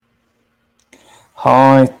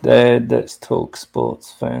Hi there, Let's Talk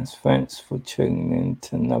Sports fans. Thanks for tuning in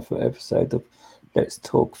to another episode of Let's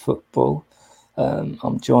Talk Football.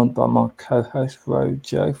 I'm joined by my co-host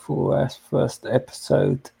WOJO for our first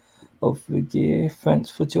episode of the year.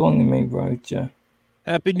 Thanks for joining me, WOJO.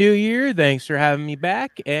 Happy New Year. Thanks for having me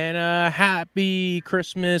back. And happy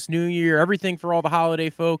Christmas, New Year, everything for all the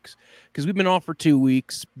holiday folks. Because we've been off for 2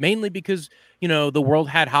 weeks, mainly because, the world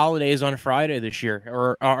had holidays on Friday this year.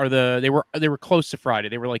 They were close to Friday.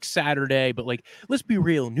 They were like Saturday, but like let's be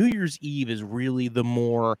real, New Year's Eve is really the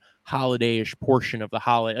more holiday-ish portion of the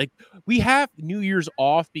holiday. Like we have New Year's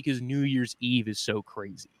off because New Year's Eve is so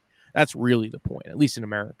crazy. That's really the point, at least in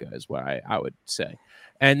America, is what I would say.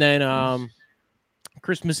 And then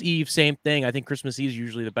Christmas Eve, same thing. I think Christmas Eve is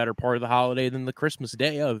usually the better part of the holiday than the Christmas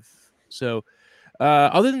day of. So,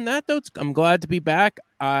 other than that, though, I'm glad to be back.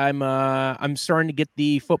 I'm starting to get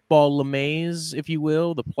the football lemaze, if you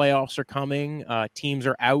will. The playoffs are coming. Teams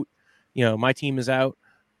are out. My team is out.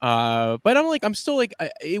 But I'm still like,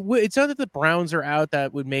 it's not that the Browns are out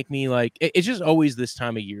that would make me like. It's just always this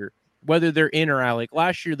time of year, whether they're in or out. Like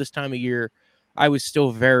last year, this time of year, I was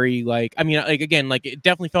still very like, again, like it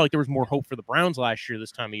definitely felt like there was more hope for the Browns last year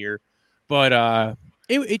this time of year, but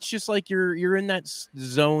it's just like you're in that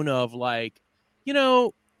zone of like,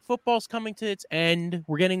 football's coming to its end.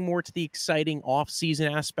 We're getting more to the exciting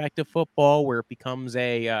off-season aspect of football, where it becomes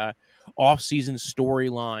a off-season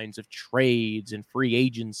storylines of trades and free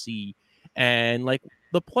agency, and like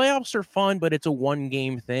the playoffs are fun, but it's a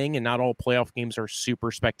one-game thing, and not all playoff games are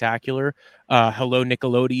super spectacular. Hello,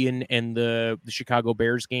 Nickelodeon and the Chicago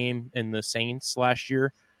Bears game and the Saints last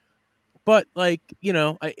year. But like,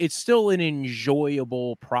 it's still an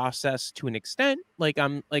enjoyable process to an extent. Like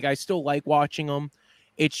I still like watching them.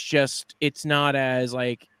 It's just, it's not as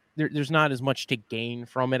like, there's not as much to gain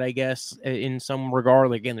from it, I guess, in some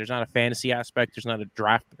regard. Like, again, there's not a fantasy aspect. There's not a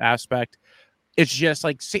draft aspect. It's just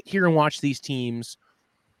like sit here and watch these teams,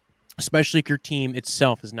 especially if your team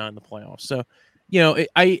itself is not in the playoffs. So,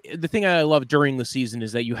 the thing I love during the season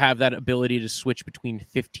is that you have that ability to switch between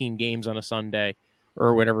 15 games on a Sunday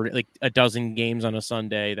or whatever, like a dozen games on a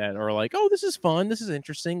Sunday that are like, oh, this is fun, this is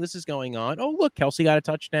interesting, this is going on. Oh, look, Kelsey got a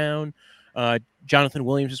touchdown. Jonathan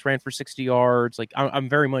Williams just ran for 60 yards. Like I'm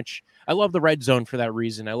very much, I love the red zone for that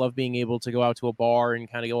reason. I love being able to go out to a bar and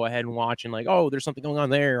kind of go ahead and watch and like, oh, there's something going on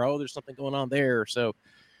there. Oh, there's something going on there. So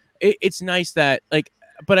it's nice that like,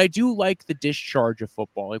 but I do like the discharge of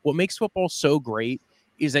football. Like what makes football so great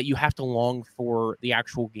is that you have to long for the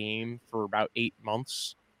actual game for about 8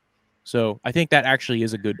 months. So I think that actually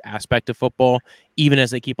is a good aspect of football, even as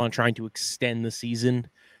they keep on trying to extend the season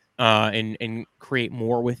and create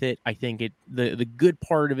more with it. I think the good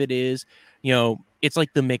part of it is, it's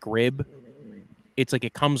like the McRib. It's like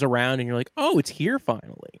it comes around and you're like, oh, it's here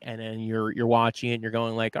finally, and then you're watching it and you're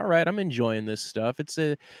going like, all right, I'm enjoying this stuff. It's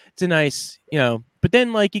a nice, But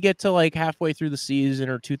then like you get to like halfway through the season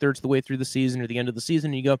or 2/3 of the way through the season or the end of the season,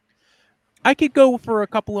 and you go, I could go for a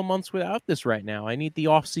couple of months without this right now. I need the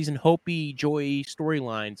off-season hopey, joy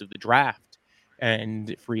storylines of the draft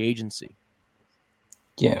and free agency.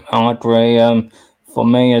 Yeah, I agree. For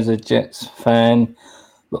me as a Jets fan,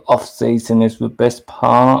 the off season is the best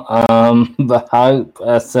part. The hope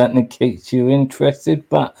certainly keeps you interested.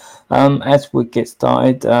 But as we get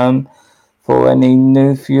started, for any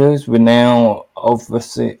new viewers, we're now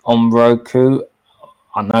obviously on Roku.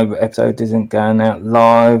 I know the episode isn't going out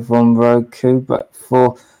live on Roku, but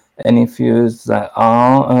for any viewers that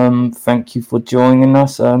are, thank you for joining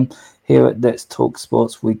us. Here at Let's Talk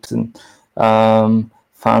Sports, we can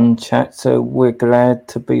fun chat. So we're glad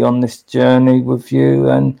to be on this journey with you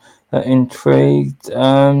and intrigued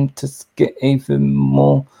to get even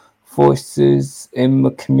more voices in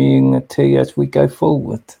the community as we go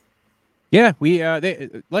forward. Yeah,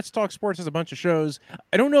 Let's Talk Sports has a bunch of shows.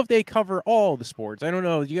 I don't know if they cover all the sports. I don't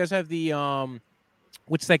know. You guys have the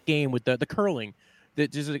what's that game with the curling?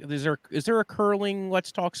 Is there a curling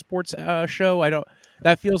Let's Talk Sports show? I don't.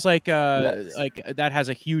 That feels like that has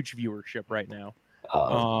a huge viewership right now.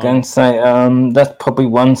 Can say that's probably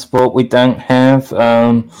one sport we don't have.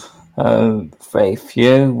 Very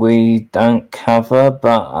few we don't cover,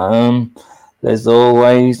 but there's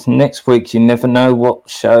always next week. You never know what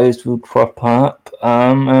shows will crop up,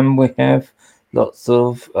 and we have lots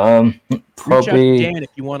of Reach out to probably. Dan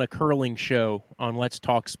if you want a curling show on Let's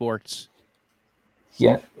Talk Sports.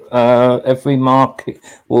 Yeah, every market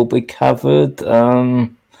will be covered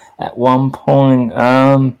at one point.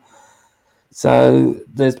 So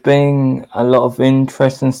there's been a lot of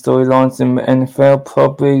interesting storylines in the NFL.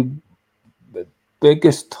 Probably the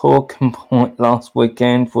biggest talking point last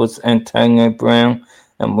weekend was Antonio Brown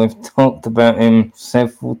and we've talked about him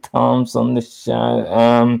several times on the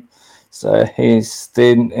show. So his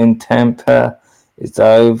stint in Tampa is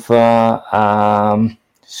over,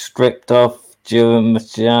 stripped off during the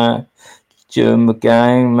show, during the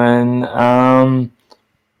game, and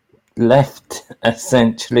left,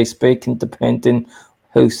 essentially speaking, depending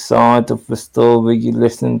whose side of the story you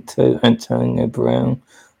listen to, Antonio Brown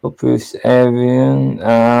or Bruce Arian.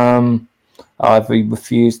 Either he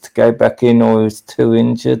refused to go back in or he was too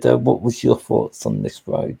injured. What was your thoughts on this,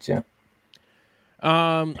 Roger?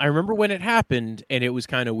 I remember when it happened, and it was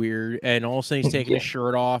kind of weird. And all of a sudden, he's taking his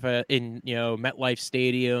shirt off in MetLife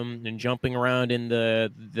Stadium and jumping around in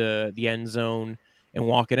the end zone and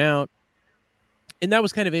walking out. And that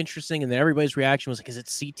was kind of interesting. And then everybody's reaction was like, "Is it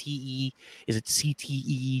CTE? Is it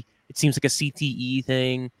CTE? It seems like a CTE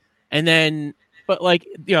thing." And then, but like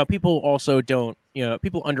people also don't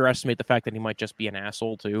people underestimate the fact that he might just be an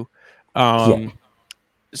asshole too.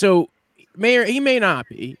 So he may not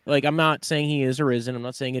be. Like, I'm not saying he is or isn't. I'm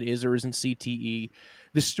not saying it is or isn't CTE.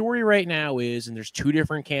 The story right now is, and there's two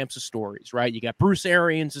different camps of stories, right? You got Bruce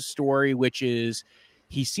Arians' story, which is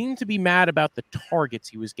he seemed to be mad about the targets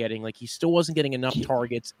he was getting. Like, he still wasn't getting enough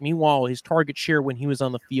targets. Meanwhile, his target share when he was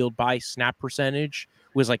on the field by snap percentage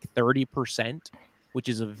was like 30%, which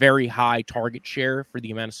is a very high target share for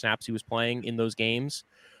the amount of snaps he was playing in those games.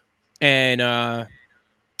 And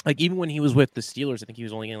like, even when he was with the Steelers, I think he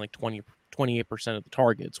was only getting like 28% of the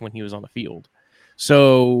targets when he was on the field.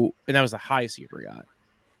 So, and that was the highest he ever got.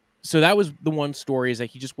 So that was the one story, is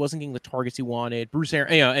that he just wasn't getting the targets he wanted. Bruce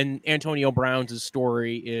Aaron, and Antonio Brown's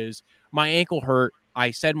story is, my ankle hurt.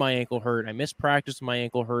 I said my ankle hurt. I missed practice with my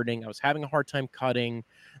ankle hurting. I was having a hard time cutting.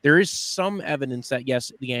 There is some evidence that,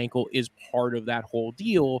 yes, the ankle is part of that whole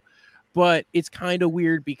deal, but it's kind of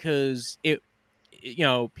weird because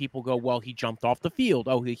people go, well, he jumped off the field.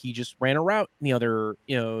 Oh, he just ran a route the other,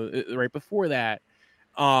 right before that.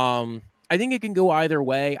 I think it can go either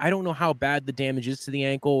way. I don't know how bad the damage is to the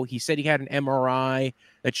ankle. He said he had an MRI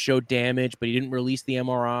that showed damage, but he didn't release the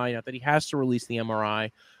MRI. Not that he has to release the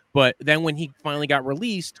MRI. But then when he finally got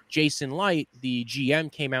released, Jason Light, the GM,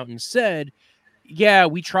 came out and said, yeah,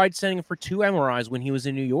 we tried sending him for 2 MRIs when he was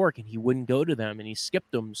in New York, and he wouldn't go to them, and he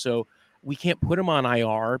skipped them. So we can't put him on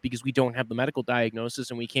IR because we don't have the medical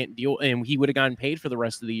diagnosis, and we can't deal. And he would have gotten paid for the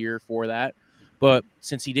rest of the year for that. But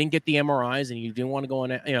since he didn't get the MRIs and he didn't want to go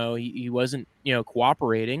on, he wasn't,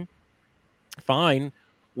 cooperating, fine,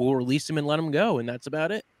 we'll release him and let him go. And that's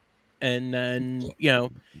about it. And then,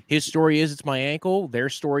 his story is, it's my ankle. Their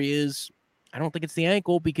story is, I don't think it's the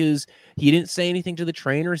ankle, because he didn't say anything to the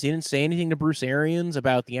trainers. He didn't say anything to Bruce Arians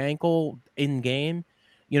about the ankle in game.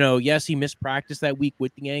 Yes, he missed practice that week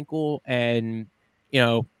with the ankle. And,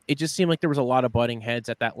 it just seemed like there was a lot of butting heads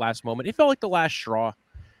at that last moment. It felt like the last straw.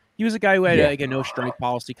 He was a guy who had like a no strike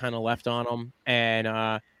policy kind of left on him. And,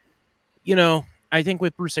 I think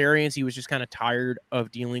with Bruce Arians, he was just kind of tired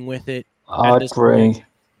of dealing with it. I agree.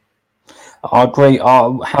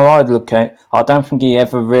 How I look at it, I don't think he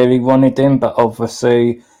ever really wanted him, but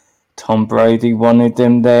obviously Tom Brady wanted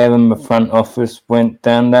him there, and the front office went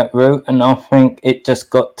down that route. And I think it just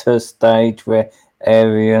got to a stage where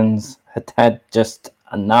Arians had just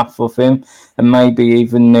enough of him, and maybe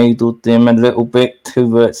even needled him a little bit, to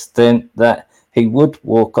the extent that he would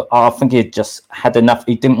walk. I think he just had enough.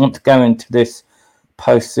 He didn't want to go into this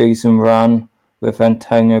postseason run with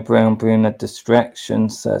Antonio Brown being a distraction.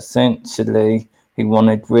 So essentially, he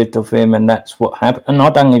wanted rid of him, and that's what happened. And I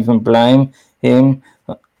don't even blame him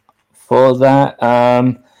for that.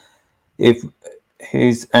 If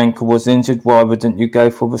his ankle was injured, why wouldn't you go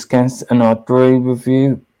for the scans? And I agree with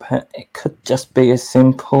you. But it could just be as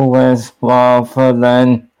simple as, rather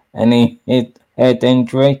than any head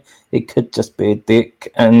injury, it could just be a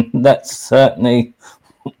dick. And that's certainly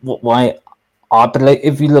why I believe,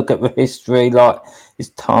 if you look at the history, like his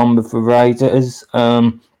time with the Raiders,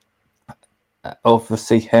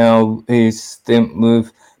 obviously how his stint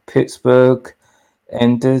with Pittsburgh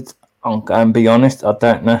ended, I'm going to be honest, I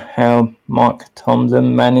don't know how Mike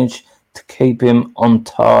Tomlin managed to keep him on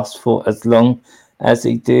task for as long as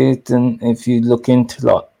he did. And if you look into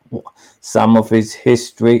like some of his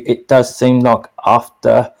history, it does seem like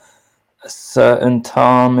after a certain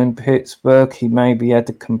time in Pittsburgh, he maybe had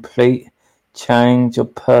a complete change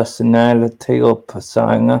of personality or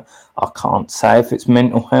persona. I can't say if it's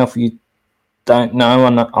mental health, you don't know,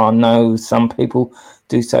 and I know some people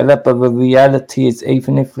do say that, but the reality is,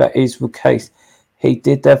 even if that is the case, he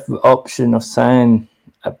did have the option of saying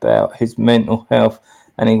about his mental health,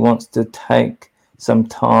 and he wants to take some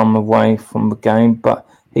time away from the game, but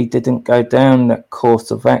he didn't go down that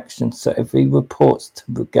course of action. So if he reports to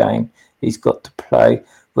the game, he's got to play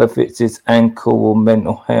whether it's his ankle or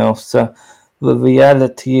mental health. So the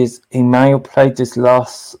reality is he may have played his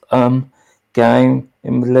last game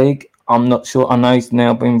in the league. I'm not sure. I know he's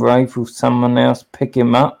now been waived. Will someone else pick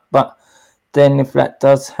him up? But then if that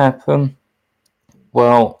does happen,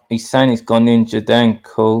 well, he's saying he's got an injured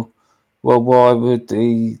ankle. Well, why would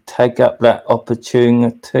he take up that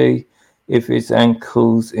opportunity if his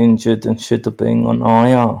ankle's injured and should have been on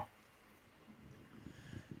IR?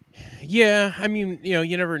 Yeah, I mean,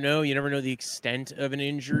 you never know. You never know the extent of an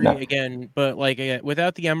injury No, again, but like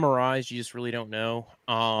without the MRIs, you just really don't know.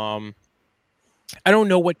 I don't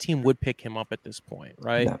know what team would pick him up at this point,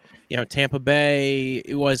 right? no. Tampa Bay,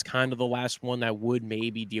 it was kind of the last one that would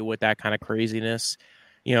maybe deal with that kind of craziness.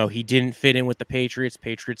 He didn't fit in with the Patriots.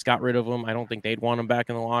 Patriots got rid of him. I don't think they'd want him back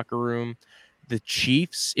in the locker room. The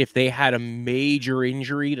Chiefs, if they had a major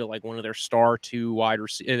injury to like one of their star two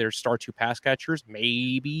pass catchers,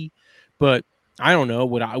 maybe. But I don't know.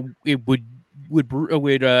 Would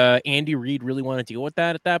Andy Reid really want to deal with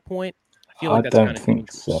that at that point? I feel like I that's don't kind of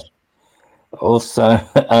think so. dangerous. Also,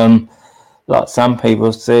 like some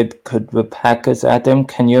people said, could the Packers add him?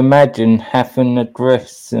 Can you imagine having a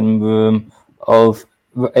dressing room of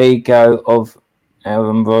the ego of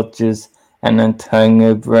Aaron Rodgers and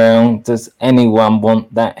Antonio Brown? Does anyone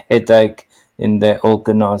want that headache in their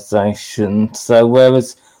organisation? So,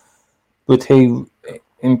 whereas would he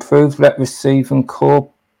improve that receiving core?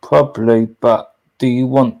 Probably, but do you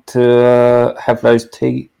want to have those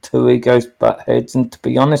two egos butt heads? And to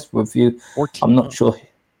be honest with you, Or I'm team not up. sure.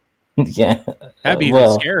 Yeah, That'd be even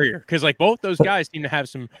well, scarier because like both those guys seem to have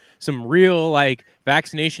some real like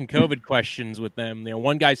vaccination COVID questions with them.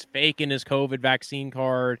 One guy's faking his COVID vaccine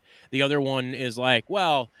card. The other one is like,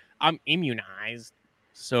 well, I'm immunized.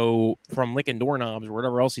 So from licking doorknobs or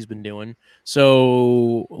whatever else he's been doing.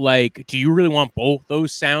 So like, do you really want both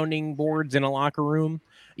those sounding boards in a locker room?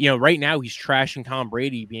 Right now he's trashing Tom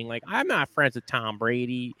Brady, being like, "I'm not friends with Tom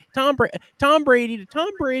Brady. Tom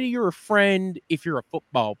Brady, you're a friend if you're a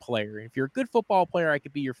football player. If you're a good football player, I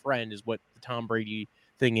could be your friend." Is what the Tom Brady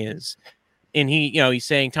thing is. And he's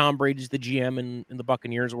saying Tom Brady's the GM in the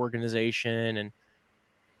Buccaneers organization, and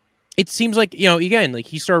it seems like again, like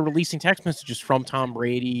he started releasing text messages from Tom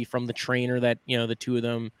Brady, from the trainer that the two of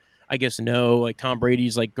them, I guess, know. Like Tom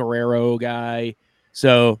Brady's like Guerrero guy.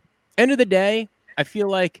 So end of the day, I feel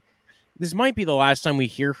like this might be the last time we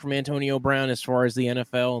hear from Antonio Brown as far as the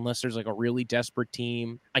NFL, unless there's like a really desperate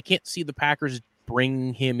team. I can't see the Packers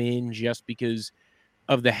bring him in just because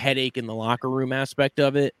of the headache in the locker room aspect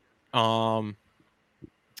of it. And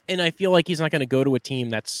I feel like he's not going to go to a team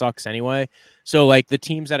that sucks anyway. So like the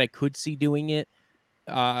teams that I could see doing it,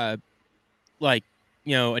 like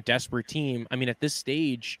a desperate team. I mean, at this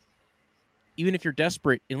stage, even if you're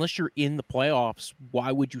desperate, unless you're in the playoffs,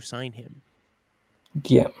 why would you sign him?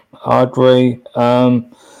 yeah, I agree. It'll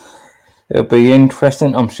be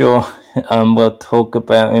interesting. I'm sure we'll talk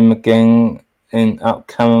about him again in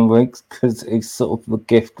upcoming weeks because he's sort of the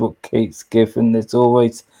gift what keeps giving. There's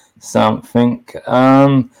always something.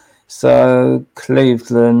 So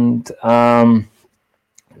Cleveland, they're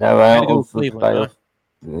Had to out go with of the Cleveland, huh? playoff.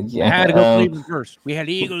 I Yeah. had to go Cleveland first. We had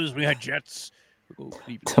Eagles, we had Jets. We'll go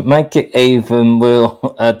Cleveland. To make it even, we'll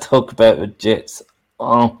talk about the Jets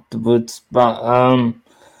afterwards. But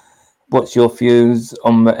what's your views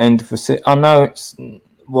on the end of the season? I know it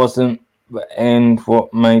wasn't the end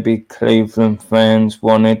what maybe Cleveland fans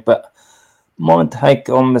wanted, but my take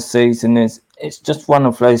on the season is it's just one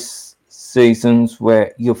of those seasons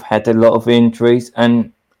where you've had a lot of injuries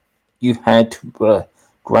and you had a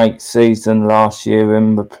great season last year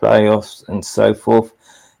in the playoffs and so forth,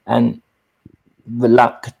 and the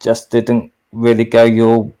luck just didn't really go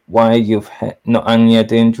your way. You've had not only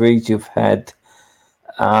had injuries, you've had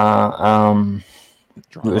uh, um,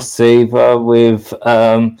 Drama. receiver with,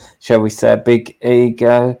 shall we say, a big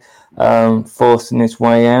ego, forcing his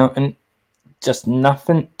way out, and just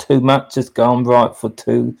nothing too much has gone right for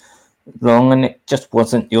too long, and it just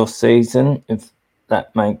wasn't your season, if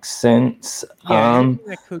that makes sense. Yeah, anything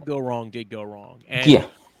that could go wrong did go wrong. And Yeah,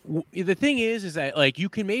 the thing is that like you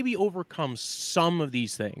can maybe overcome some of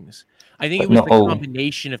these things. I think it but was not the all.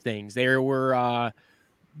 combination of things. There were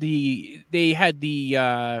they had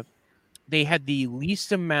the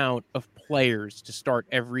least amount of players to start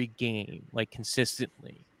every game like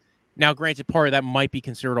consistently. Now, granted, part of that might be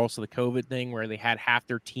considered also the COVID thing, where they had half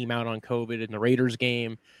their team out on COVID in the Raiders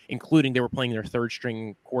game, including they were playing their third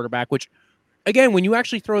string quarterback. Which, again, when you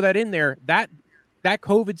actually throw that in there, that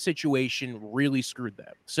COVID situation really screwed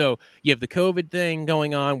them. So you have the COVID thing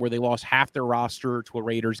going on where they lost half their roster to a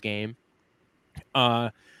Raiders game.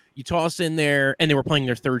 You toss in there, and they were playing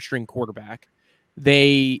their third string quarterback.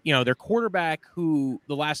 their quarterback, who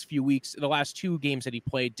the last 2 games that he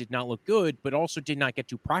played did not look good, but also did not get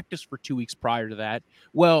to practice for 2 weeks prior to that.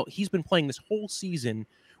 Well, he's been playing this whole season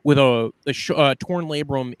with a torn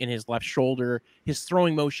labrum in his left shoulder. His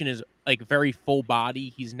throwing motion is like very full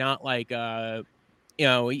body. He's not like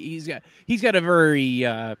he's got a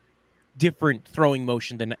very different throwing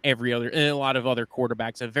motion than every other and a lot of other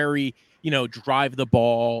quarterbacks. A very drive the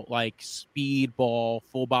ball, like speed ball,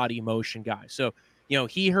 full body motion guy. So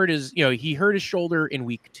he hurt his shoulder in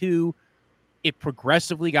week 2. It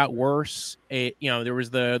progressively got worse. There was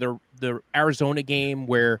the Arizona game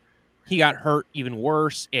where he got hurt even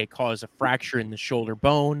worse. It caused a fracture in the shoulder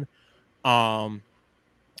bone. And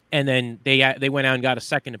then they went out and got a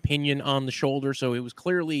second opinion on the shoulder. So it was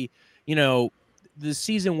clearly, the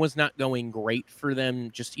season was not going great for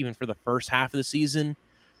them, just even for the first half of the season.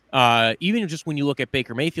 Even just when you look at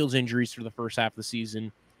Baker Mayfield's injuries for the first half of the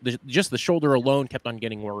season, just the shoulder alone kept on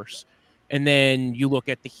getting worse. And then you look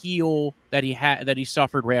at the heel that he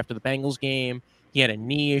suffered right after the Bengals game. He had a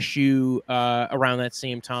knee issue around that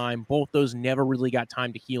same time. Both those never really got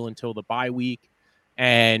time to heal until the bye week,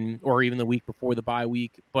 or even the week before the bye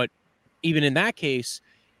week. But even in that case,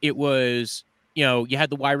 it was you had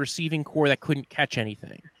the wide receiving core that couldn't catch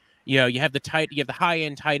anything. You have the high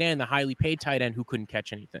end tight end, the highly paid tight end who couldn't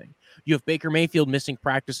catch anything. You have Baker Mayfield missing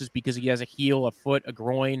practices because he has a heel, a foot, a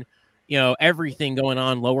groin, everything going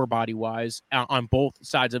on lower body wise on both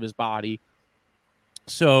sides of his body.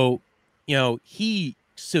 So, he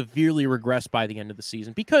severely regressed by the end of the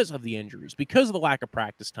season because of the injuries, because of the lack of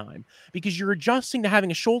practice time, because you're adjusting to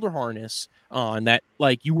having a shoulder harness on that,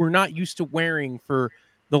 like, you were not used to wearing for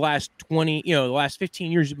the last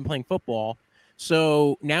 15 years you've been playing football.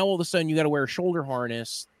 So now all of a sudden you got to wear a shoulder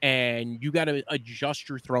harness and you got to adjust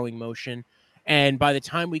your throwing motion. And by the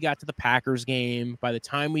time we got to the Packers game, by the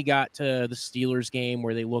time we got to the Steelers game,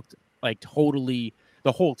 where they looked like the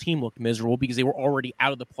whole team looked miserable because they were already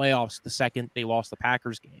out of the playoffs the second they lost the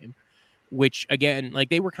Packers game, which again, like,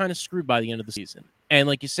 they were kind of screwed by the end of the season. And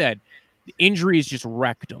like you said, the injuries just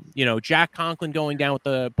wrecked them. Jack Conklin going down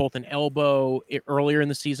with both an elbow earlier in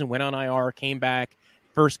the season, went on IR, came back,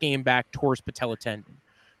 first game back, tore his patella tendon.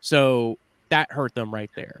 So that hurt them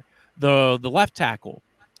right there. The left tackle,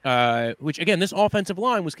 which again, this offensive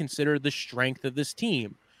line was considered the strength of this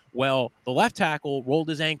team. Well, the left tackle rolled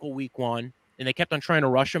his ankle week 1, and they kept on trying to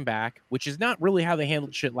rush him back, which is not really how they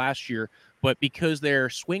handled shit last year. But because their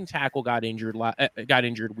swing tackle got injured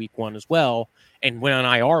week 1 as well, and went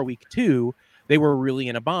on IR week 2, they were really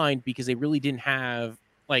in a bind because they really didn't have,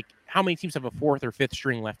 like, how many teams have a 4th or 5th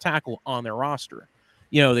string left tackle on their roster?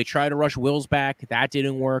 They tried to rush Wills back. That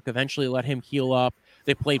didn't work. Eventually let him heal up.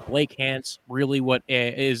 They played Blake Hance, really what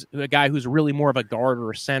is a guy who's really more of a guard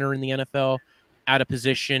or a center in the NFL, out of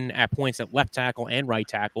position at points at left tackle and right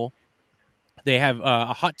tackle. They have a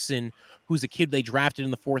Hudson, who's a kid they drafted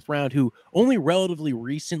in the 4th round, who only relatively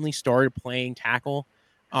recently started playing tackle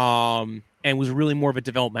and was really more of a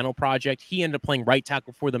developmental project. He ended up playing right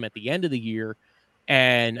tackle for them at the end of the year.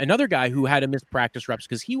 And another guy who had to miss practice reps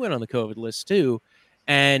because he went on the COVID list too.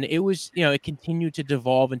 And it was, it continued to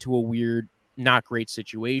devolve into a weird, not great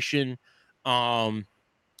situation on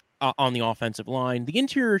the offensive line. The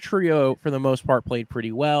interior trio, for the most part, played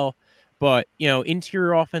pretty well. But,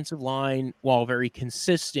 interior offensive line, while very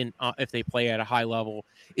consistent if they play at a high level,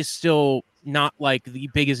 is still not like the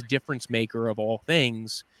biggest difference maker of all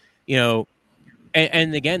things. And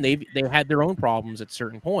again, they had their own problems at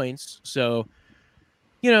certain points. So,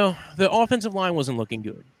 the offensive line wasn't looking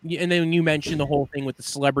good. And then you mentioned the whole thing with the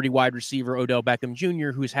celebrity wide receiver, Odell Beckham Jr.,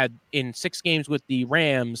 who's had in 6 games with the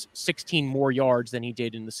Rams, 16 more yards than he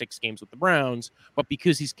did in the 6 games with the Browns. But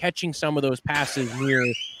because he's catching some of those passes near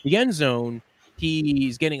the end zone,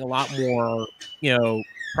 he's getting a lot more,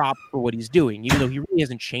 prop for what he's doing, even though he really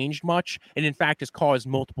hasn't changed much. And in fact, has caused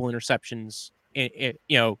multiple interceptions,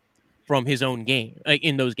 from his own game,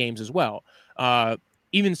 in those games as well.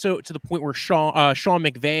 Even so, to the point where Sean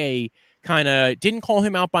McVay kind of didn't call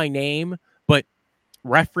him out by name, but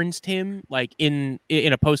referenced him like in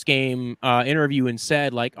a post game interview and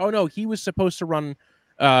said, like, "Oh no, he was supposed to run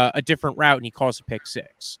a different route and he caused a pick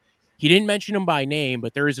 6." He didn't mention him by name,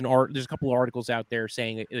 but there's a couple of articles out there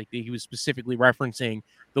saying that, like, he was specifically referencing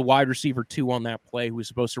the wide receiver 2 on that play who was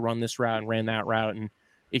supposed to run this route and ran that route. And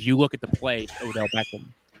if you look at the play, it's Odell Beckham.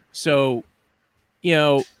 So,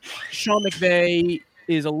 Sean McVay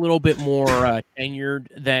is a little bit more tenured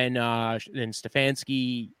than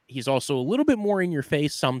Stefanski. He's also a little bit more in your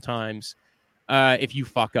face sometimes if you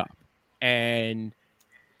fuck up. And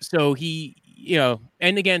so he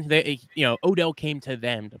and again, Odell came to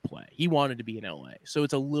them to play. He wanted to be in LA. So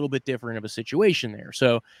it's a little bit different of a situation there.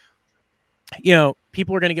 So,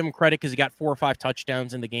 people are going to give him credit because he got 4 or 5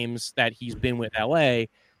 touchdowns in the games that he's been with LA,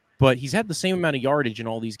 but he's had the same amount of yardage in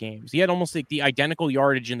all these games. He had almost like the identical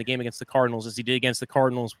yardage in the game against the Cardinals as he did against the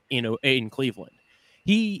Cardinals, in Cleveland.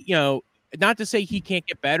 He, not to say he can't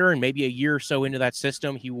get better, and maybe a year or so into that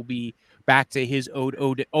system, he will be back to his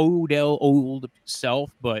Odell old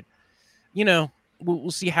self, but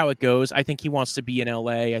we'll see how it goes. I think he wants to be in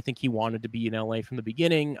LA. I think he wanted to be in LA from the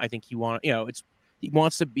beginning. I think he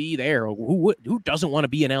wants to be there. Who doesn't want to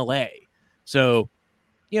be in LA? So,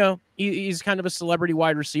 he's kind of a celebrity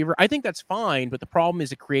wide receiver. I think that's fine, but the problem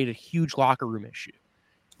is it created a huge locker room issue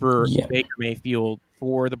for Yeah. Baker Mayfield,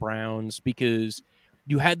 for the Browns, because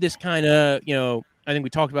you had this kind of, I think we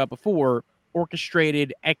talked about before,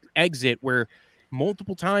 orchestrated exit where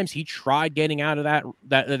multiple times he tried getting out of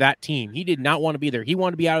that team. He did not want to be there. He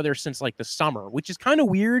wanted to be out of there since like the summer, which is kind of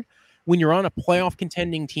weird when you're on a playoff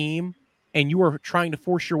contending team and you are trying to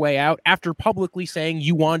force your way out after publicly saying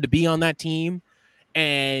you wanted to be on that team.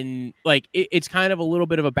 And like it's kind of a little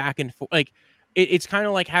bit of a back and forth. Like it's kind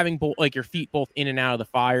of like having both, like your feet both in and out of the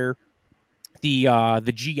fire. The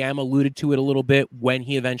GM alluded to it a little bit when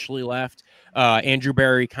he eventually left. Andrew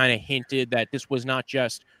Berry kind of hinted that this was not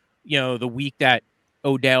just, the week that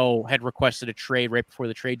Odell had requested a trade right before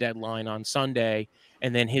the trade deadline on Sunday,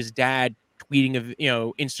 and then his dad tweeting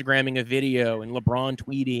Instagramming a video, and LeBron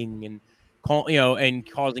tweeting and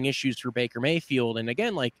and causing issues for Baker Mayfield. And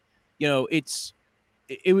again, like,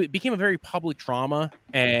 it became a very public drama,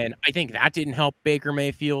 and I think that didn't help Baker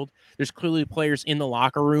Mayfield. There's clearly players in the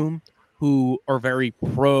locker room who are very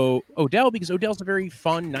pro Odell because Odell's a very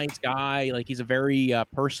fun, nice guy. Like, he's a very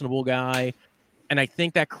personable guy. And I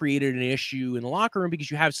think that created an issue in the locker room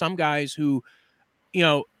because you have some guys who,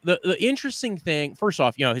 the interesting thing, first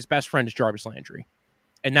off, his best friend is Jarvis Landry.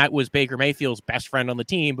 And that was Baker Mayfield's best friend on the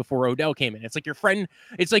team before Odell came in. It's like your friend.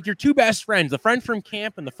 It's like your two best friends, the friend from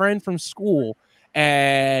camp and the friend from school.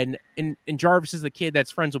 And Jarvis is the kid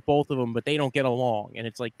that's friends with both of them, but they don't get along. And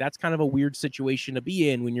it's like, that's kind of a weird situation to be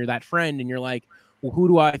in when you're that friend and you're like, well, who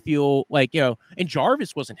do I feel like, and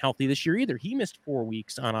Jarvis wasn't healthy this year either. He missed 4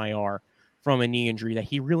 weeks on IR from a knee injury that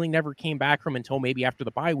he really never came back from until maybe after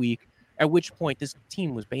the bye week, at which point this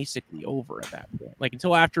team was basically over at that point. Like,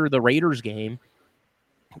 until after the Raiders game,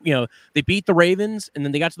 they beat the Ravens, and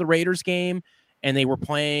then they got to the Raiders game, and they were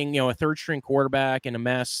playing, a third string quarterback and a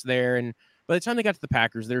mess there. And by the time they got to the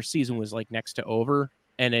Packers, their season was like next to over.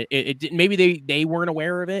 And it maybe they weren't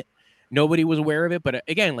aware of it. Nobody was aware of it. But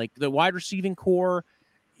again, like, the wide receiving core,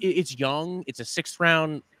 it's young. It's a 6th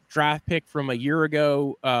round draft pick from a year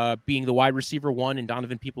ago, being the wide receiver 1 in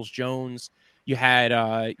Donovan Peoples-Jones. You had,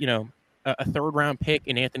 a 3rd round pick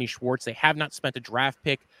in Anthony Schwartz. They have not spent a draft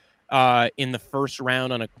pick in the 1st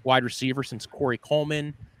round on a wide receiver since Corey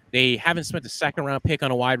Coleman. They haven't spent a 2nd round pick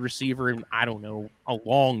on a wide receiver in, I don't know, a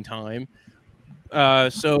long time.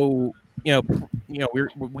 So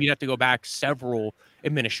we'd have to go back several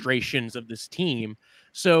administrations of this team.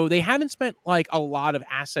 So they haven't spent like a lot of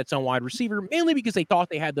assets on wide receiver, mainly because they thought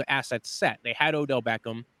they had the assets set. They had Odell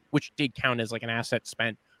Beckham, which did count as like an asset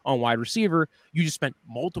spent on wide receiver. You just spent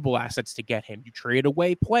multiple assets to get him. You traded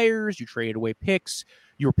away players, you traded away picks,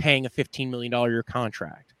 you were paying a $15 million a year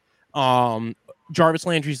contract. Jarvis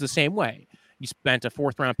Landry's the same way. You spent a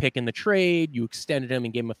 4th round pick in the trade, you extended him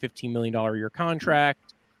and gave him a $15 million a year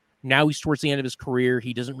contract. Now he's towards the end of his career.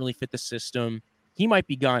 He doesn't really fit the system. He might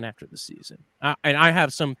be gone after the season. And I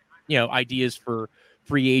have some, ideas for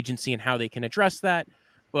free agency and how they can address that.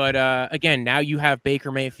 But again, now you have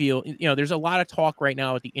Baker Mayfield. There's a lot of talk right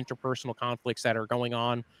now with the interpersonal conflicts that are going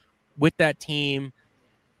on with that team.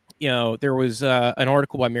 There was an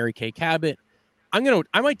article by Mary Kay Cabot.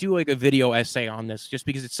 I might do like a video essay on this just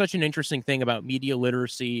because it's such an interesting thing about media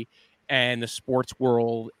literacy and the sports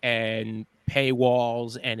world and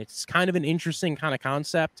paywalls. And it's kind of an interesting kind of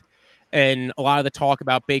concept. And a lot of the talk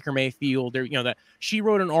about Baker Mayfield, that she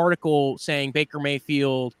wrote an article saying Baker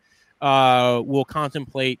Mayfield will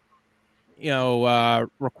contemplate,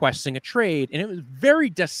 requesting a trade. And it was very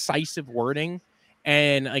decisive wording.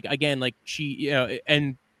 And like, again, like she,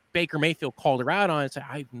 and Baker Mayfield called her out on it and said,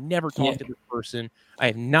 I've never talked to this person. I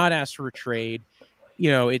have not asked for a trade.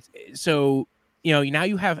 It's so, now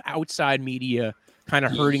you have outside media kind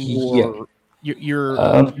of hurting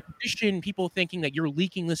your position, people thinking that you're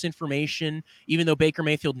leaking this information, even though Baker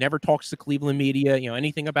Mayfield never talks to Cleveland media.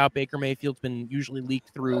 Anything about Baker Mayfield's been usually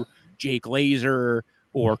leaked through Jay Glazer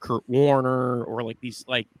or Kurt Warner or like these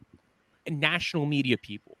like national media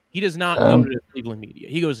people. He does not go to the Cleveland media.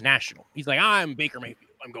 He goes national. He's like, I'm Baker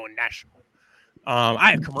Mayfield. I'm going national.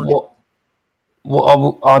 I have commercials.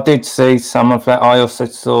 What I did see some of that. I also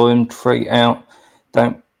saw him tweet out,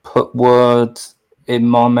 "Don't put words in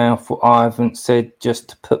my mouth what I haven't said, just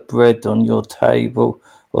to put bread on your table,"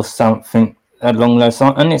 or something along those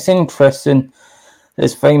lines. And it's interesting.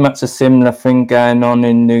 There's very much a similar thing going on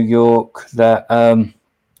in New York. That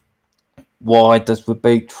why does the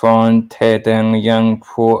big try and tear down a young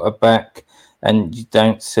quarterback, and you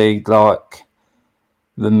don't see like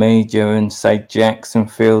the media and say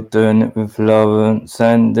Jacksonville doing it with Lawrence,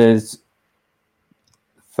 and there's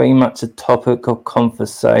very much a topic of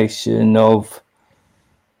conversation of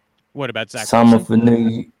What about Zach some Wilson? of the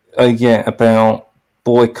new about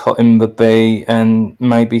boycotting the B and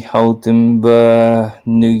maybe holding the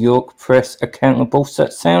New York press accountable. So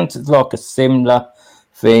it sounds like a similar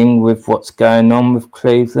thing with what's going on with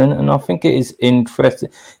Cleveland, and I think it is interesting.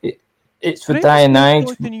 It's the But I day also and don't feel age.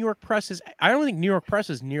 like the New York press is. I don't think New York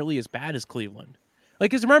press is nearly as bad as Cleveland.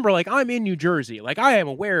 Like, because remember, like I'm in New Jersey, like I am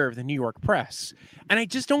aware of the New York press, and I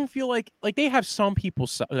just don't feel like they have some people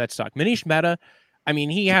that suck. Manish Mehta, I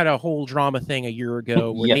mean, he had a whole drama thing a year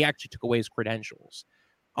ago where Yeah, they actually took away his credentials.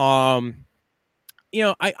 Um,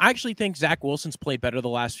 I actually think Zach Wilson's played better the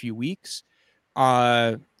last few weeks.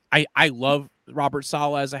 I love Robert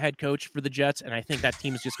Saleh as a head coach for the Jets, and I think that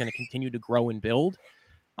team is just going to continue to grow and build.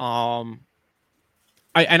 Um,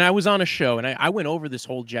 I was on a show and I went over this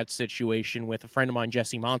whole Jets situation with a friend of mine,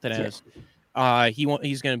 Jesse Montanez.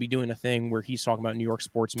 He's going to be doing a thing where he's talking about New York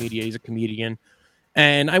sports media. He's a comedian,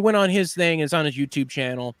 and I went on his thing. It's on his YouTube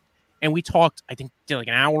channel, and we talked. I think did like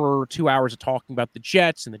an hour or 2 hours of talking about the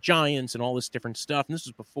Jets and the Giants and all this different stuff. And this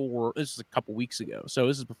was before. This was a couple weeks ago. So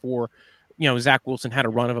this is before, Zach Wilson had a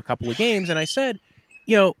run of a couple of games. And I said,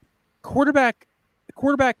 quarterback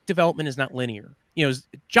development is not linear.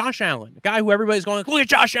 Josh Allen, a guy who everybody's going, look at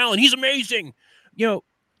Josh Allen, he's amazing. He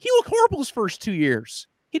looked horrible his first 2 years.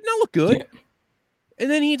 He did not look good. yeah. And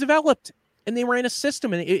then he developed, and they ran a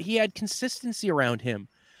system, and he had consistency around him.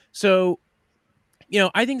 So,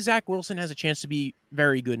 I think Zach Wilson has a chance to be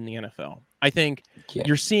very good in the NFL. I think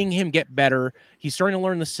you're seeing him get better. He's starting to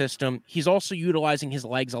learn the system. He's also utilizing his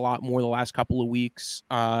legs a lot more the last couple of weeks.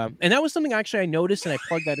 And that was something actually I noticed, and I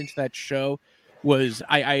plugged that into that show, was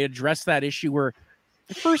I addressed that issue where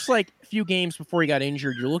the first few games before he got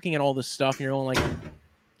injured, you're looking at all this stuff and you're going like,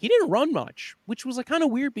 he didn't run much, which was kind of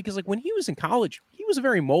weird because when he was in college, he was a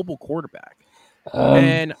very mobile quarterback.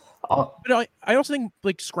 And but I also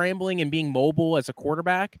think scrambling and being mobile as a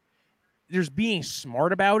quarterback, there's being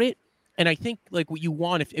smart about it. And I think what you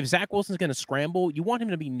want, if Zach Wilson's going to scramble, you want him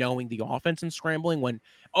to be knowing the offense and scrambling when,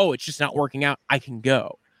 it's just not working out. I can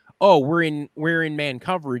go. Oh, we're in man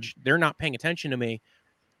coverage. They're not paying attention to me.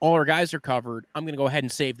 All our guys are covered. I'm going to go ahead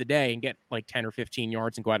and save the day and get 10 or 15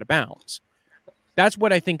 yards and go out of bounds. That's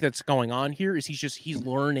what I think that's going on here. Is he's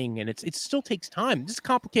learning, and it still takes time. This is a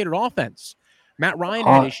complicated offense. Matt Ryan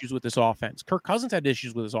had issues with this offense. Kirk Cousins had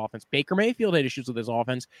issues with his offense. Baker Mayfield had issues with his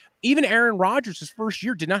offense. Even Aaron Rodgers, his first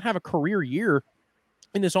year, did not have a career year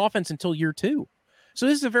in this offense until year 2. So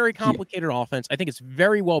this is a very complicated offense. I think it's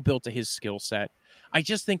very well built to his skill set. I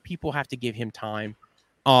just think people have to give him time.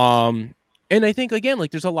 And I think, again,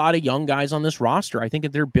 there's a lot of young guys on this roster. I think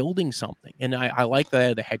that they're building something. And I like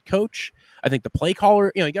the head coach. I think the play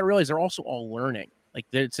caller, you got to realize they're also all learning.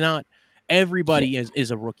 It's not everybody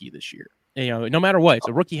is a rookie this year. No matter what, it's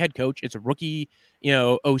a rookie head coach. It's a rookie,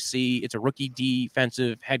 OC. It's a rookie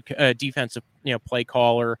defensive play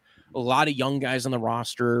caller. A lot of young guys on the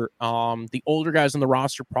roster. The older guys on the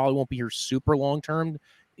roster probably won't be here super long term.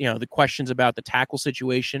 The questions about the tackle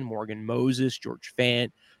situation, Morgan Moses, George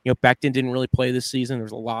Fant. Becton didn't really play this season.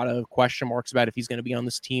 There's a lot of question marks about if he's going to be on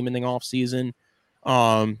this team in the offseason.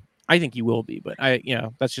 I think he will be, but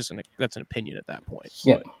that's just that's an opinion at that point.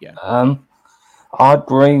 Yeah. But, yeah. I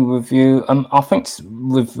agree with you. I think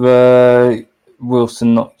with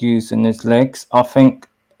Wilson not using his legs, I think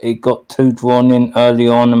he got too drawn in early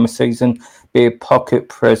on in the season. Be a pocket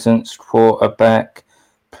presence quarterback,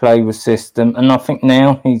 play the system, and I think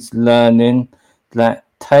now he's learning that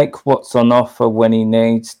take what's on offer when he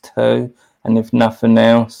needs to, and if nothing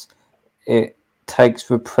else, it takes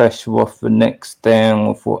the pressure off the next down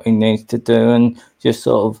of what he needs to do, and just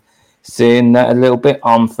sort of seeing that a little bit.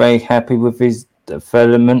 I'm very happy with his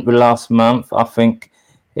development the last month. I think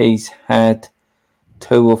he's had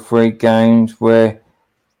 2 or 3 games where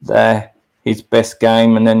they're his best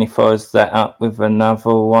game, and then he follows that up with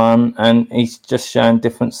another one, and he's just showing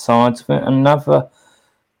different sides of it. Another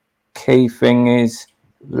key thing is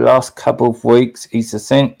the last couple of weeks, he's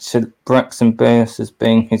essentially Braxton Bears as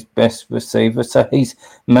being his best receiver, so he's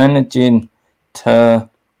managing to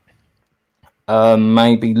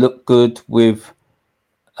maybe look good with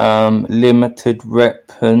limited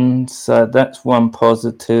weapons. So that's one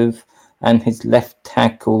positive. And his left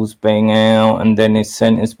tackles being out, and then his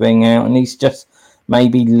centres being out, and he's just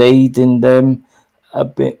maybe leading them a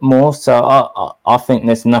bit more. So I think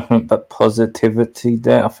there's nothing but positivity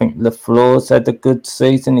there. I think LaFleur's had a good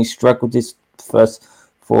season. He struggled his first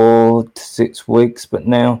 4 to 6 weeks, but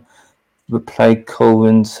now we played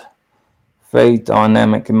Cohen's very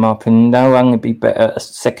dynamic in my opinion. They'll only be better a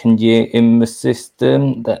second year in the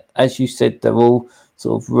system. That, as you said, they're all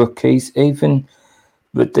sort of rookies. Even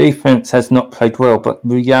the defense has not played well, but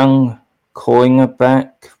the young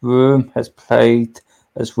cornerback room has played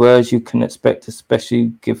as well as you can expect, especially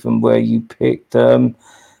given where you picked. And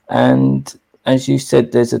as you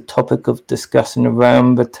said, there's a topic of discussion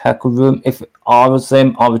around the tackle room. If I was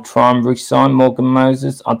them, I would try and re-sign Morgan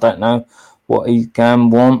Moses. I don't know what he's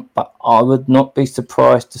going to want, but I would not be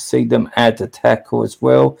surprised to see them add a tackle as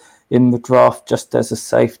well in the draft just as a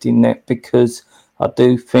safety net, because I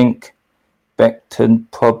do think Becton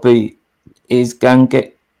probably is going to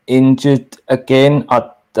get injured again.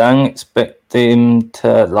 I don't expect him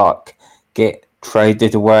to get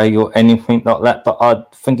traded away or anything like that, but I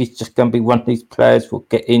think he's just going to be one of these players who will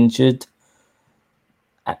get injured.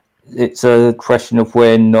 It's a question of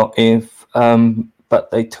where, not if. But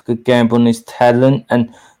they took a gamble on his talent,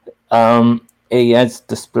 and he has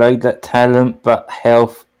displayed that talent, but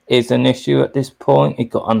health is an issue at this point. He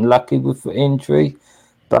got unlucky with the injury,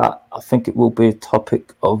 but I think it will be a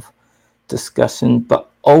topic of discussion. But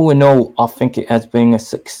all in all, I think it has been a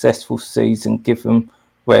successful season given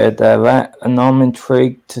where they're at, and I'm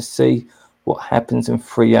intrigued to see what happens in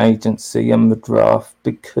free agency and the draft,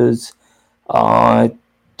 because I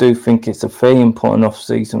do think it's a very important off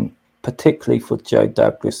season, particularly for Joe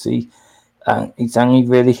Douglas. He's only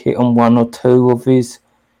really hit on one or two of his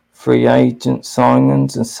free agent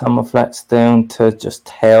signings, and some of that's down to just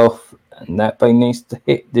health, and that he needs to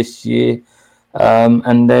hit this year,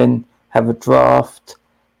 and then have a draft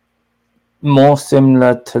more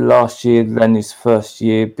similar to last year than his first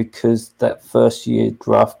year, because that first year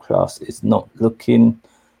draft class is not looking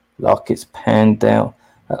like it's panned out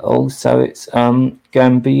at all. So it's going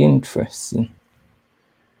to be interesting.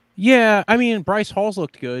 Yeah, I mean, Bryce Hall's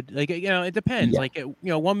looked good. Like, it depends. Yeah. Like,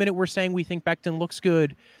 1 minute we're saying we think Becton looks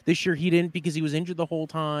good. This year he didn't because he was injured the whole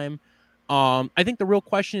time. I think the real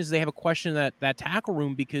question is they have a question that tackle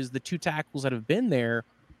room, because the two tackles that have been there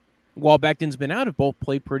while Becton's been out have both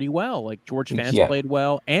played pretty well. Like George Fant's Yeah. played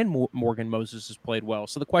well, and Morgan Moses has played well.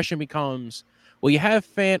 So the question becomes, well, you have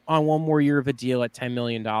Fant on one more year of a deal at $10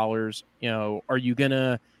 million. Are you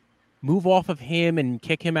gonna move off of him and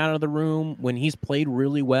kick him out of the room when he's played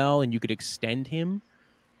really well and you could extend him?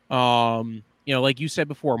 Like you said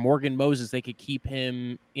before, Morgan Moses, they could keep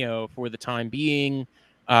him, for the time being,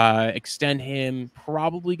 extend him,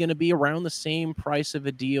 probably going to be around the same price of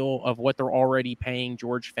a deal of what they're already paying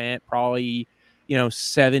George Fant, probably,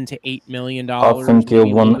 $7 to $8 million, I think maybe you'll a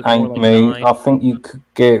little want bit more, 8 like me. 9. I think you could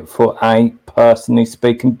get it for 8, personally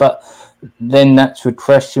speaking. But then that's a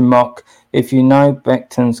question mark. If you know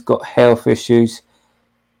Becton's got health issues,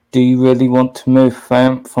 do you really want to move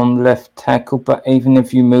Fant from left tackle? But even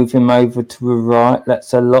if you move him over to the right,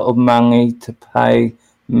 that's a lot of money to pay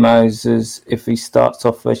Moses if he starts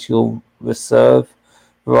off as your reserve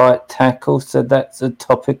right tackle. So that's a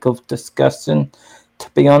topic of discussion. To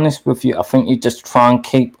be honest with you, I think you just try and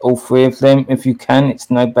keep all three of them if you can. It's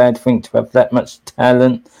no bad thing to have that much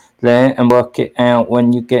talent there and work it out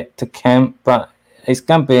when you get to camp. But it's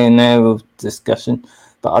going to be an area of discussion.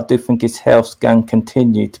 But I do think his health's going to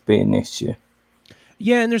continue to be an issue.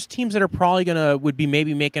 Yeah, and there's teams that are probably would be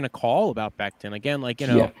maybe making a call about Becton again, like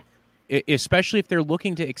Yeah. especially if they're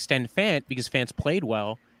looking to extend Fant because Fant's played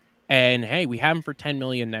well, and hey, we have him for $10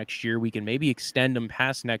 million next year. We can maybe extend him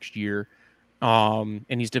past next year, and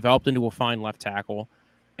he's developed into a fine left tackle.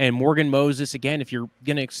 And Morgan Moses, again, if you're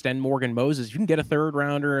going to extend Morgan Moses, you can get a third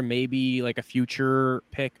rounder and maybe like a future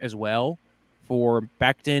pick as well for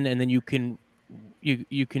Becton, and then you can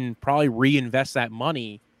probably reinvest that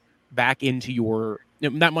money back into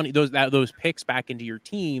those picks back into your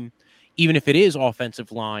team, even if it is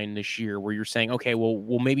offensive line this year, where you're saying, okay, well,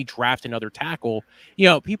 we'll maybe draft another tackle.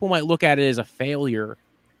 People might look at it as a failure,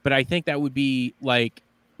 but I think that would be like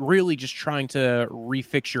really just trying to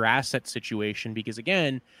refix your asset situation, because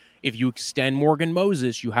again, if you extend Morgan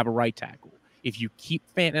Moses, you have a right tackle. If you keep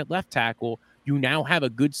Fant at left tackle, you now have a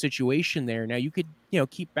good situation there. Now you could,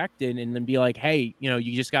 keep Becton and then be like, hey,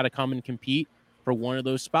 you just got to come and compete for one of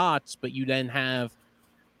those spots, but you then have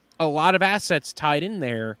a lot of assets tied in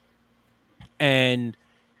there. And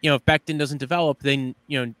if Becton doesn't develop, then,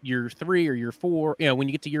 year 3 or year 4, when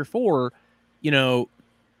you get to year 4, you know,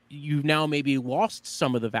 you've now maybe lost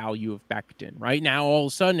some of the value of Becton. Right now, all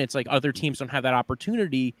of a sudden, it's like other teams don't have that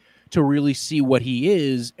opportunity to really see what he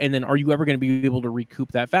is, and then are you ever going to be able to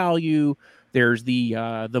recoup that value? There's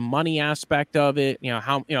the money aspect of it.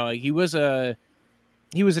 How he was a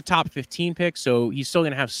top 15 pick, so he's still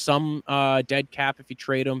going to have some dead cap if you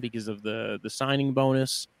trade him because of the signing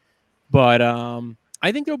bonus. But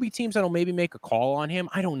I think there'll be teams that'll maybe make a call on him.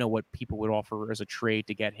 I don't know what people would offer as a trade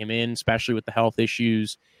to get him in, especially with the health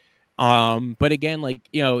issues. But again, like,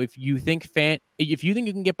 if you think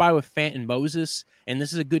you can get by with Fant and Moses, and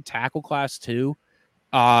this is a good tackle class too,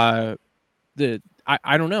 I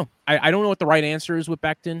don't know. I don't know what the right answer is with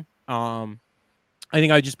Becton. I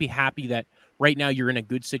think I'd just be happy that right now you're in a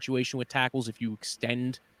good situation with tackles if you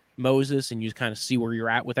extend Moses and you kind of see where you're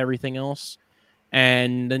at with everything else,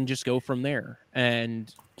 and then just go from there.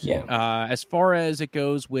 And as far as it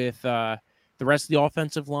goes with the rest of the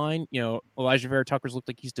offensive line, Elijah Vera Tucker's looked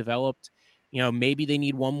like he's developed. Maybe they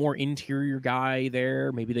need one more interior guy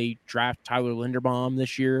there. Maybe they draft Tyler Linderbaum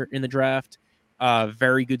this year in the draft.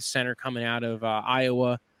 Very good center coming out of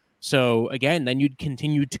Iowa. So again, then you'd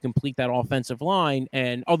continue to complete that offensive line.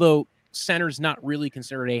 And although center's not really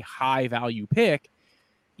considered a high value pick,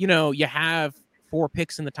 you have 4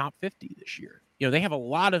 picks in the top 50 this year. They have a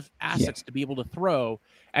lot of assets to be able to throw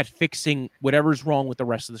at fixing whatever's wrong with the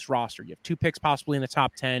rest of this roster. You have 2 picks possibly in the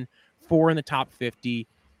top 10, 4 in the top 50.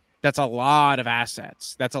 That's a lot of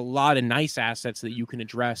assets. That's a lot of nice assets that you can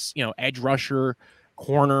address, edge rusher,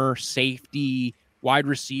 corner, safety, wide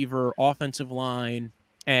receiver, offensive line.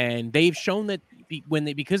 And they've shown that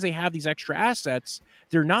because they have these extra assets,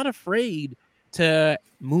 they're not afraid to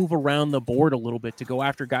move around the board a little bit to go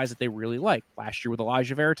after guys that they really like. Last year with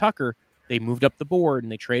Elijah Vera Tucker, they moved up the board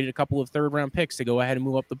and they traded a couple of third-round picks to go ahead and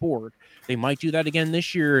move up the board. They might do that again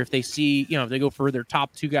this year if they see, if they go for their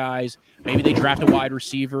top 2 guys. Maybe they draft a wide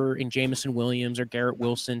receiver in Jamison Williams or Garrett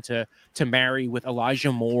Wilson to marry with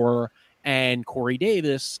Elijah Moore and Corey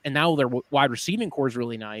Davis. And now their wide receiving core is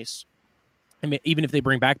really nice. I mean, even if they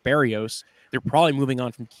bring back Berrios, they're probably moving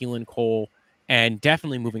on from Keelan Cole and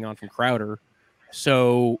definitely moving on from Crowder.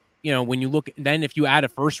 So, when you look, then if you add a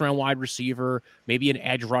first-round wide receiver, maybe an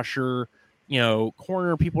edge rusher,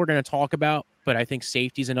 corner people are going to talk about, but I think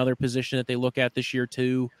safety is another position that they look at this year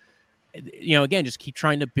too. Again, just keep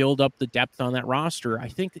trying to build up the depth on that roster. I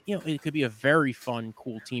think that, it could be a very fun,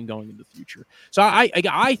 cool team going into the future. So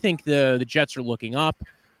I think the Jets are looking up,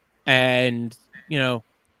 and,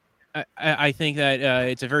 I think that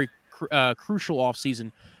it's a very crucial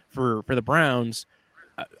offseason for the Browns.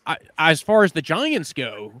 As far as the Giants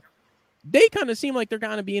go, they kind of seem like they're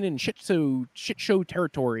kind of being in shit show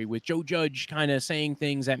territory with Joe Judge kind of saying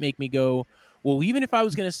things that make me go, well, even if I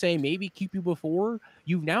was going to say maybe keep you before,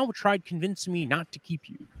 you've now tried convincing me not to keep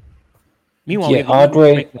you. Meanwhile, we have the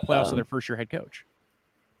Eagles making the playoffs with their first-year head coach.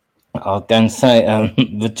 I was going to say,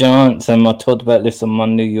 the Giants, I talked about this on my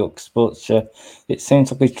New York sports show, it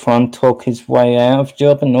seems like he's trying to talk his way out of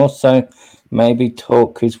job and also maybe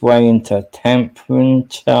talk his way into a tampering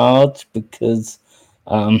charge because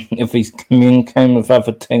if he's communicating with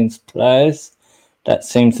other teams' players, that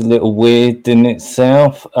seems a little weird in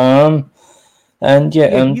itself. And he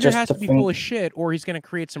either has to be full of shit or he's going to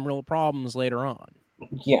create some real problems later on.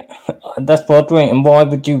 Yeah, that's what I'm doing. And why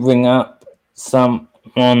would you ring up someone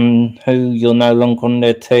who you're no longer on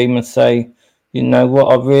their team and say, you know what,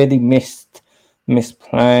 I really missed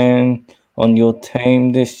playing on your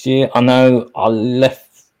team this year. I know I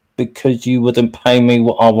left because you wouldn't pay me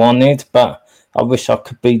what I wanted, but I wish I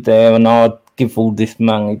could be there and I'd give all this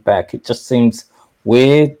money back. It just seems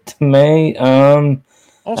weird to me.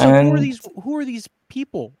 Also, who are these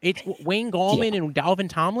people? It's Wayne Gallman and Dalvin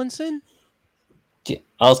Tomlinson? I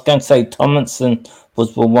was going to say Tomlinson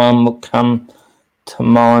was the one that come to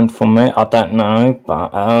mind for me. I don't know,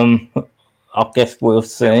 but I guess we'll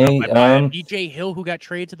see. DJ Hill, who got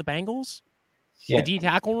traded to the Bengals? Yeah. The D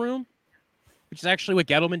tackle room? Which is actually what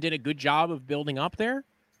Gettleman did a good job of building up there?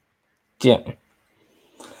 Yeah.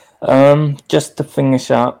 Just to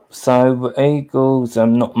finish up, so the Eagles,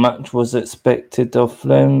 not much was expected of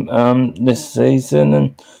them this season,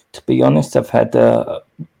 and to be honest, they've had a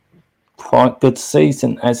quite good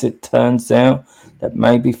season as it turns out. That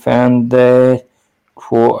maybe found their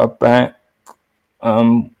quarterback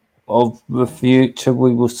of the future.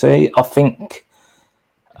 We will see. I think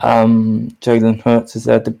Jalen Hurts has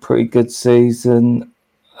had a pretty good season.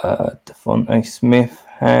 Devontae Smith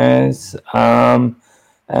has.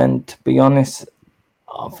 And to be honest,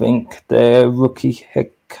 I think their rookie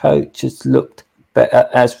head coach has looked better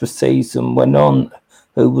as the season went on.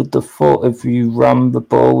 Who would have thought if you run the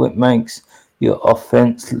ball, it makes your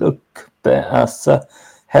offense look better? So,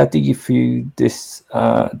 how do you view this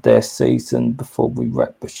their season before we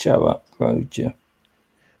wrap the show up, Roger?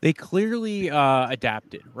 They clearly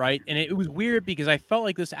adapted, right? And it was weird because I felt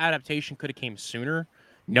like this adaptation could have came sooner,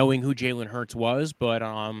 knowing who Jalen Hurts was. But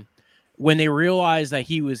when they realized that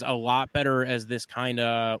he was a lot better as this kind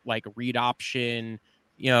of like read option,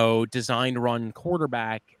 designed run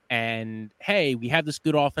quarterback, and hey, we have this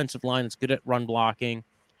good offensive line that's good at run blocking.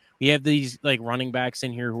 We have these like running backs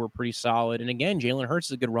in here who are pretty solid, and again, Jalen Hurts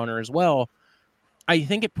is a good runner as well. I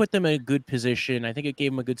think it put them in a good position. I think it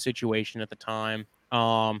gave them a good situation at the time.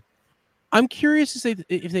 I'm curious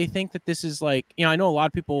if they think that this is like, I know a lot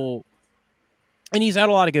of people, and he's had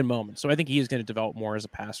a lot of good moments, so I think he is going to develop more as a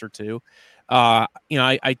passer too. I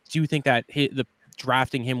do think that the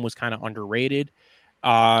drafting him was kind of underrated.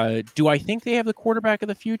 Do I think they have the quarterback of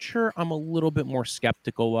the future? I'm a little bit more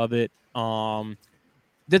skeptical of it.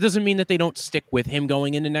 That doesn't mean that they don't stick with him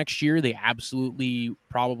going into next year. They absolutely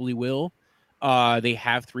probably will. They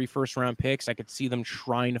have 3 first-round picks. I could see them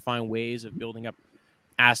trying to find ways of building up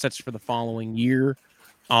assets for the following year,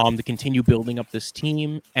 to continue building up this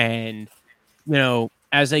team. And,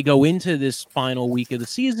 as they go into this final week of the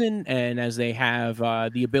season and as they have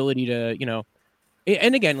the ability to,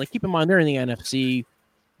 and again, like keep in mind, they're in the NFC.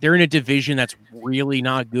 They're in a division that's really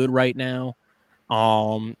not good right now.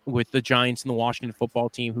 With the Giants and the Washington football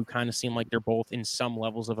team, who kind of seem like they're both in some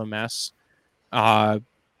levels of a mess.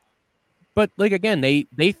 But like again,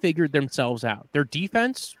 they figured themselves out. Their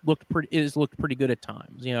defense looked pretty good at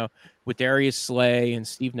times. With Darius Slay and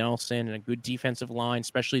Steve Nelson and a good defensive line,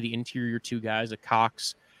 especially the interior 2 guys,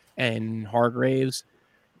 Cox and Hargraves.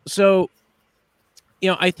 So,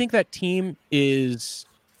 I think that team is.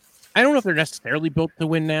 I don't know if they're necessarily built to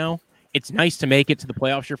win now. It's nice to make it to the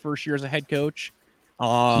playoffs your first year as a head coach.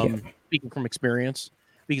 Speaking from experience,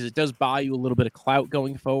 because it does buy you a little bit of clout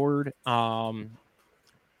going forward. And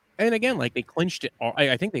again, like they clinched it.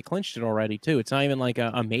 I think they clinched it already too. It's not even like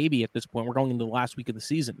a maybe at this point. We're going into the last week of the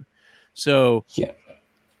season, so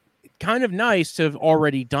kind of nice to have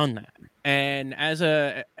already done that. And as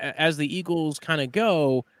the Eagles kind of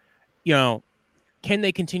go, can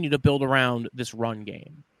they continue to build around this run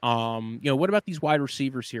game? What about these wide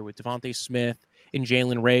receivers here with Devontae Smith and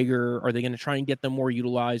Jalen Reagor? Are they going to try and get them more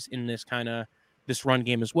utilized in this kind of this run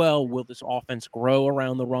game as well? Will this offense grow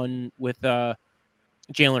around the run with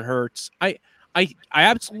Jalen Hurts? I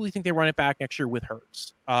absolutely think they run it back next year with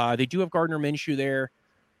Hurts. They do have Gardner Minshew there.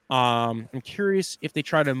 I'm curious if they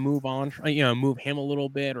try to move him a little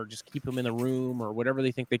bit or just keep him in the room or whatever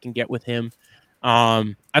they think they can get with him.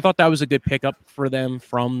 I thought that was a good pickup for them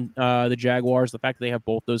from the Jaguars. The fact that they have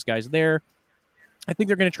both those guys there, I think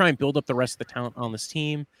they're going to try and build up the rest of the talent on this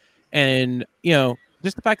team. And,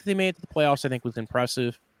 just the fact that they made it to the playoffs, I think was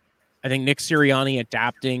impressive. I think Nick Sirianni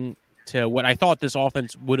adapting to what I thought this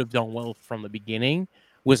offense would have done well from the beginning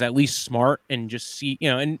was at least smart and just see,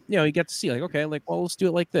 you get to see like, okay, like, well, let's do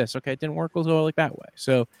it like this. Okay, it didn't work. We'll go like that way.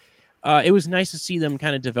 So it was nice to see them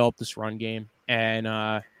kind of develop this run game. And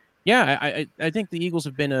I think the Eagles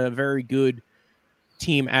have been a very good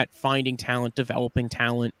team at finding talent, developing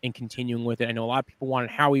talent, and continuing with it. I know a lot of people wanted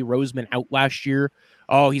Howie Roseman out last year.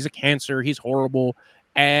 Oh, he's a cancer. He's horrible.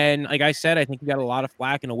 And like I said, I think he got a lot of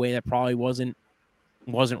flack in a way that probably wasn't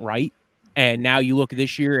right. And now you look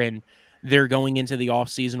this year and they're going into the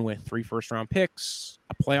offseason with 3 first-round picks,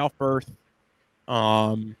 a playoff berth,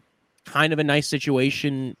 kind of a nice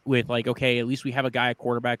situation with like, okay, at least we have a guy at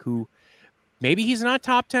quarterback who maybe he's not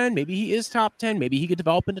top 10, maybe he is top 10, maybe he could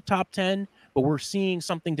develop into top 10, but we're seeing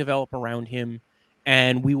something develop around him,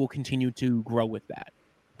 and we will continue to grow with that.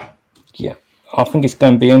 Yeah, I think it's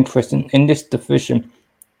going to be interesting in this division.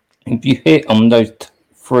 If you hit on those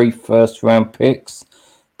 3 first-round picks,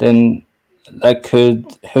 then they could,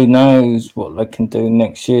 who knows what they can do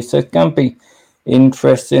next year. So it's going to be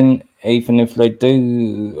interesting, even if they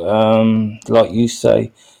do, like you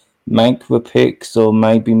say, make the picks or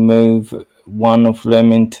maybe move one of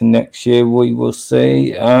them into next year. We will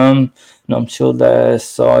see. And I'm sure their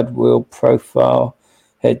side will profile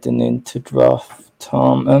heading into draft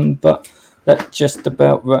time. But that just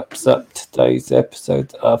about wraps up today's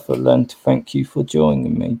episode. Other than to thank you for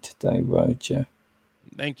joining me today, Roger.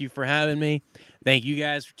 Thank you for having me. Thank you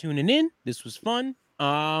guys for tuning in. This was fun.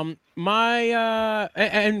 And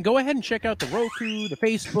go ahead and check out the Roku, the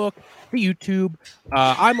Facebook, the YouTube.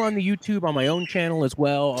 I'm on the YouTube on my own channel as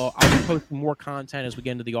well. I'll be posting more content as we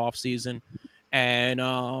get into the off season, and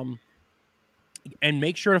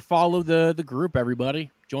make sure to follow the group.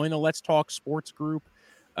 Everybody, join the Let's Talk Sports group.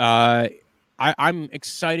 I'm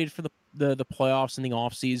excited for the the playoffs and the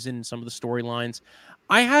offseason, some of the storylines.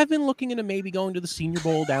 I have been looking into maybe going to the Senior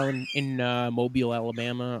Bowl down in Mobile,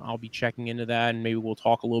 Alabama. I'll be checking into that, and maybe we'll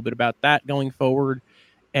talk a little bit about that going forward.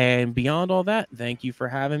 And beyond all that, thank you for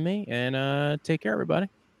having me, and take care, everybody.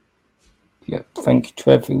 Yeah, thank you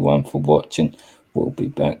to everyone for watching. We'll be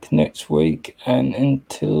back next week, and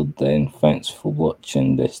until then, thanks for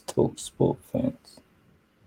watching this Talk Sport